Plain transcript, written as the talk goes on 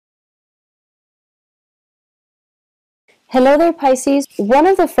Hello there, Pisces. One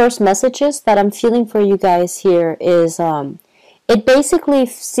of the first messages that I'm feeling for you guys here is it basically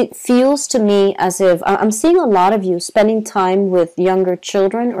feels to me as if I'm seeing a lot of you spending time with younger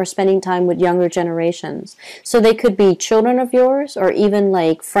children or spending time with younger generations. So they could be children of yours or even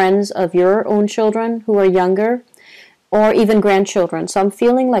like friends of your own children who are younger, or even grandchildren. So I'm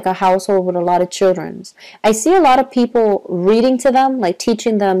feeling like a household with a lot of children. I see a lot of people reading to them, like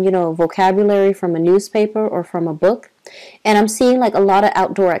teaching them, vocabulary from a newspaper or from a book. And I'm seeing like a lot of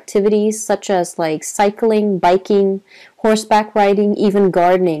outdoor activities such as like cycling, biking, horseback riding, even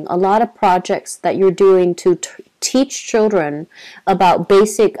gardening. A lot of projects that you're doing to teach children about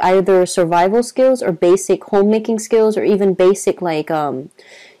basic either survival skills or basic homemaking skills or even basic like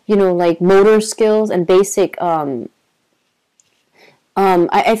motor skills and basic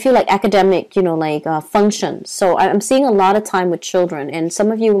I feel like academic, functions. So I'm seeing a lot of time with children, and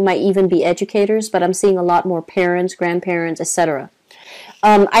some of you might even be educators, but I'm seeing a lot more parents, grandparents, etc.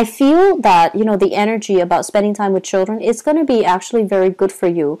 I feel that, the energy about spending time with children is going to be actually very good for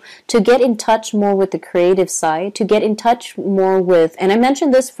you to get in touch more with the creative side, to get in touch more with, and I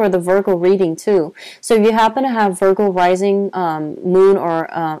mentioned this for the Virgo reading too. So if you happen to have Virgo rising, moon,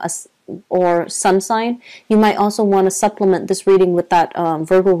 or sun sign, you might also want to supplement this reading with that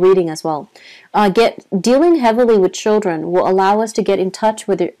Virgo reading as well. Dealing heavily with children will allow us to get in touch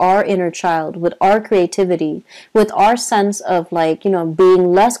with our inner child, with our creativity, with our sense of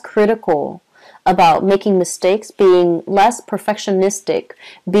being less critical about making mistakes, being less perfectionistic,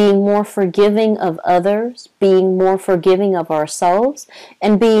 being more forgiving of others, being more forgiving of ourselves,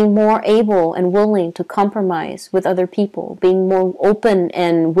 and being more able and willing to compromise with other people, being more open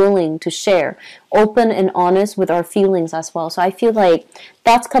and willing to share, open and honest with our feelings as well. So I feel like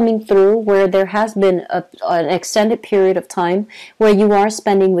that's coming through where there has been an extended period of time where you are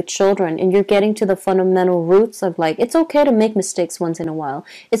spending with children and you're getting to the fundamental roots of it's okay to make mistakes once in a while.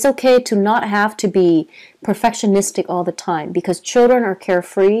 It's okay to not have to be perfectionistic all the time because children are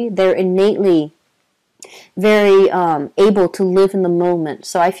carefree. They're innately very able to live in the moment.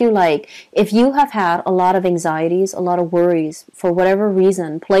 So I feel like if you have had a lot of anxieties, a lot of worries for whatever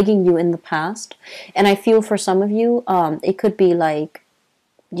reason plaguing you in the past, and I feel for some of you, it could be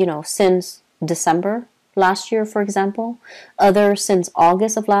since December last year, for example, others since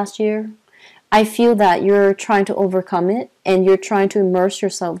August of last year. I feel that you're trying to overcome it and you're trying to immerse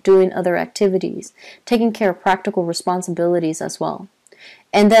yourself doing other activities, taking care of practical responsibilities as well.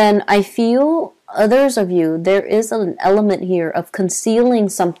 And then I feel others of you, there is an element here of concealing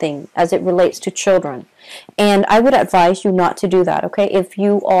something as it relates to children. And I would advise you not to do that, okay? If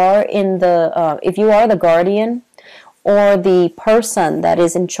you are if you are the guardian or the person that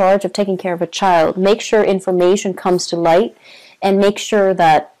is in charge of taking care of a child, make sure information comes to light and make sure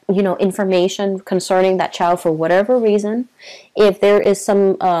that information concerning that child for whatever reason, if there is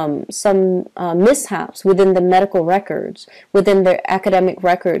some mishaps within the medical records, within their academic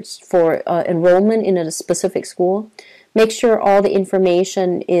records for enrollment in a specific school, make sure all the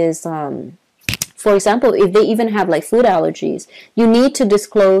information is, for example, if they even have food allergies, you need to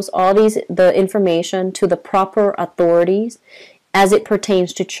disclose the information to the proper authorities as it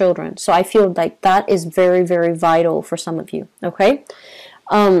pertains to children. So I feel like that is very, very vital for some of you, okay?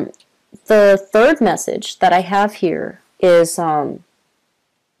 The third message that I have here is I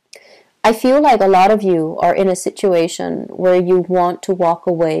feel like a lot of you are in a situation where you want to walk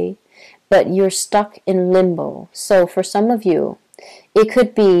away, but you're stuck in limbo. So for some of you, it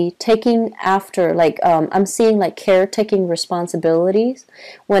could be taking after, I'm seeing caretaking responsibilities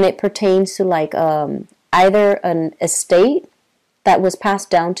when it pertains to either an estate that was passed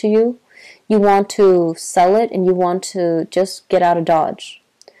down to you. You want to sell it and you want to just get out of Dodge.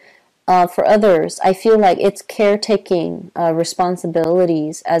 For others, I feel like it's caretaking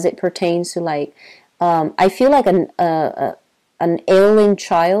responsibilities as it pertains to I feel like an ailing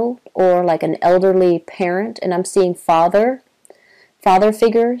child or an elderly parent, and I'm seeing father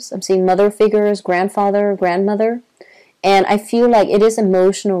figures, I'm seeing mother figures, grandfather, grandmother, and I feel like it is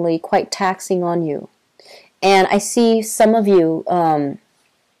emotionally quite taxing on you. And I see some of you,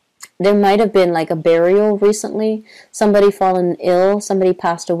 there might have been a burial recently, somebody fallen ill, somebody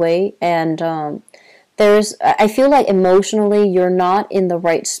passed away, and I feel like emotionally you're not in the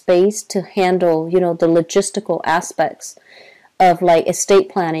right space to handle, the logistical aspects of estate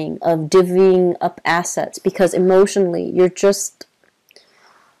planning, of divvying up assets, because emotionally you're just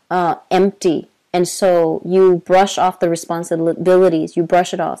empty. And so you brush off the responsibilities, you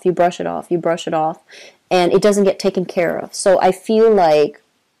brush it off, you brush it off, you brush it off, and it doesn't get taken care of. So I feel like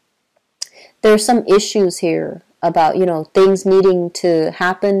there's some issues here about, you know, things needing to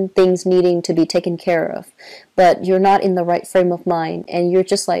happen, things needing to be taken care of, but you're not in the right frame of mind, and you're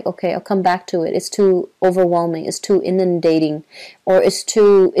just like, okay, I'll come back to it. It's too overwhelming, it's too inundating, or it's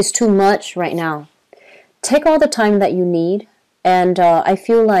too much right now. Take all the time that you need, and I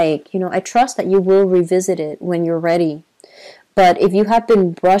feel like, you know, I trust that you will revisit it when you're ready. But if you have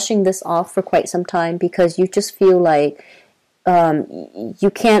been brushing this off for quite some time because you just feel like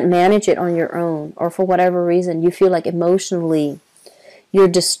you can't manage it on your own, or for whatever reason you feel like emotionally you're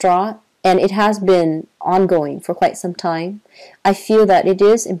distraught, and it has been ongoing for quite some time, I feel that it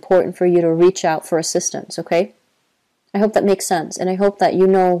is important for you to reach out for assistance, okay? I hope that makes sense, and I hope that you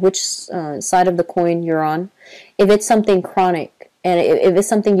know which side of the coin you're on. If it's something chronic, and if it's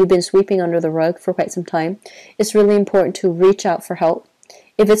something you've been sweeping under the rug for quite some time, it's really important to reach out for help.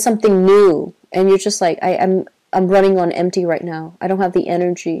 If it's something new, and you're just like, I'm running on empty right now. I don't have the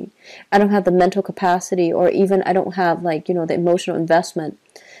energy. I don't have the mental capacity, or even I don't have, like, you know, the emotional investment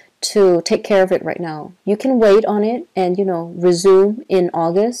to take care of it right now. You can wait on it and, you know, resume in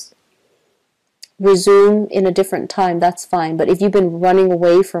August. Resume in a different time, that's fine. But if you've been running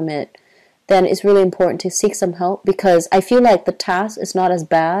away from it, then it's really important to seek some help, because I feel like the task is not as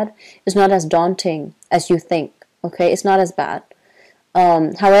bad, it's not as daunting as you think, okay? It's not as bad.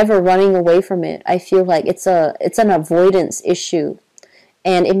 However, running away from it, I feel like it's an avoidance issue,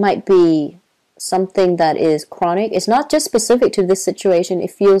 and it might be something that is chronic. It's not just specific to this situation.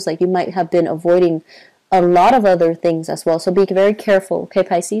 It feels like you might have been avoiding a lot of other things as well. So be very careful, okay,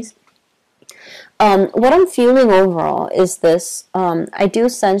 Pisces? What I'm feeling overall is this. I do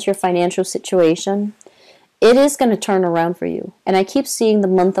sense your financial situation. It is going to turn around for you. And I keep seeing the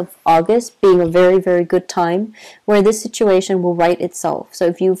month of August being a very, very good time where this situation will right itself. So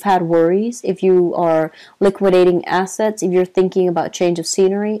if you've had worries, if you are liquidating assets, if you're thinking about change of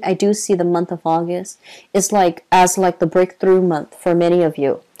scenery, I do see the month of August is like the breakthrough month for many of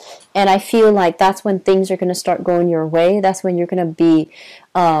you. And I feel like that's when things are going to start going your way. That's when you're going to be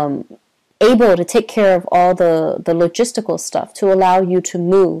able to take care of all the logistical stuff to allow you to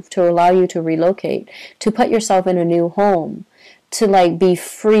move, to allow you to relocate, to put yourself in a new home, to like be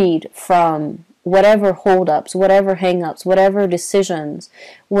freed from whatever holdups, whatever hangups, whatever decisions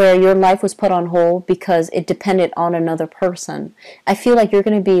where your life was put on hold because it depended on another person. I feel like you're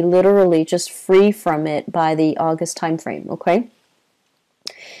going to be literally just free from it by the August time frame, okay?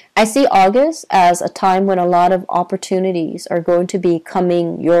 I see August as a time when a lot of opportunities are going to be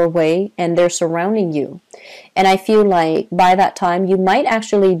coming your way, and they're surrounding you. And I feel like by that time you might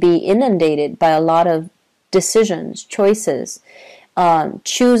actually be inundated by a lot of decisions, choices,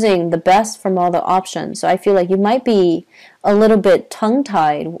 choosing the best from all the options. So I feel like you might be a little bit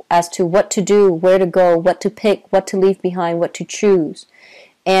tongue-tied as to what to do, where to go, what to pick, what to leave behind, what to choose,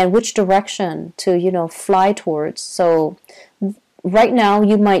 and which direction to, you know, fly towards. So right now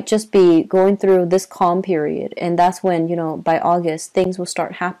you might just be going through this calm period, and that's when, you know, by August things will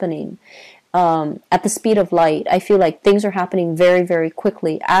start happening at the speed of light. I feel like things are happening very, very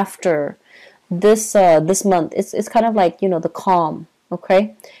quickly after this month. It's kind of like, you know, the calm,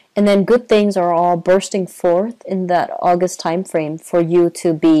 okay? And then good things are all bursting forth in that August time frame for you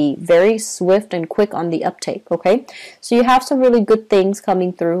to be very swift and quick on the uptake, okay? So you have some really good things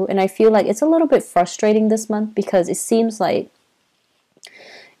coming through, and I feel like it's a little bit frustrating this month because it seems like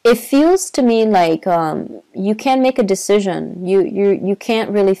it feels to me like you can't make a decision. You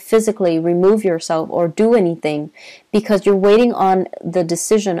can't really physically remove yourself or do anything because you're waiting on the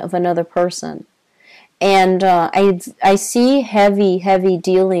decision of another person. And I see heavy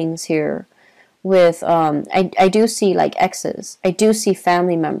dealings here with, I do see like exes. I do see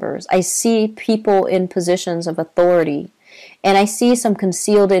family members. I see people in positions of authority. And I see some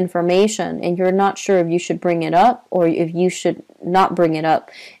concealed information, and you're not sure if you should bring it up or if you should not bring it up.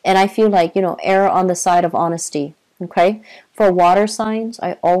 And I feel like, you know, err on the side of honesty, okay? For water signs,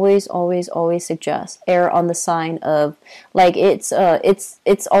 I always suggest err on the sign of, like, it's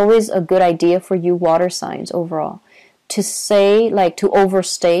always a good idea for you water signs overall to say, like, to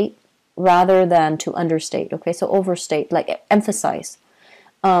overstate rather than to understate, okay? So overstate, like, emphasize.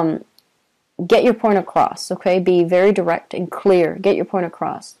 Get your point across, okay? Be very direct and clear. Get your point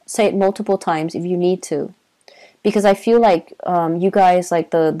across. Say it multiple times if you need to. Because I feel like you guys,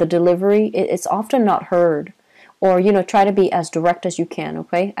 like the delivery, it's often not heard. Or, you know, try to be as direct as you can,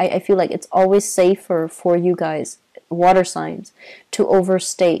 okay? I feel like it's always safer for you guys, water signs, to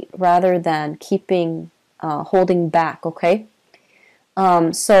overstate rather than keeping, holding back, okay?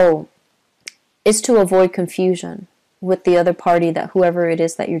 So it's to avoid confusion with the other party, that whoever it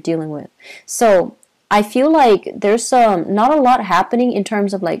is that you're dealing with. So I feel like there's not a lot happening in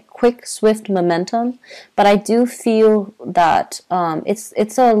terms of like quick, swift momentum, but I do feel that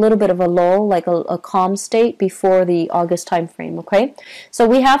it's a little bit of a lull, like a calm state before the August time frame. Okay, so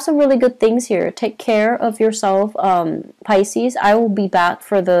we have some really good things here. Take care of yourself, Pisces. I will be back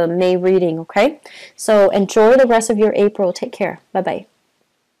for the May reading. Okay, so enjoy the rest of your April. Take care. Bye bye.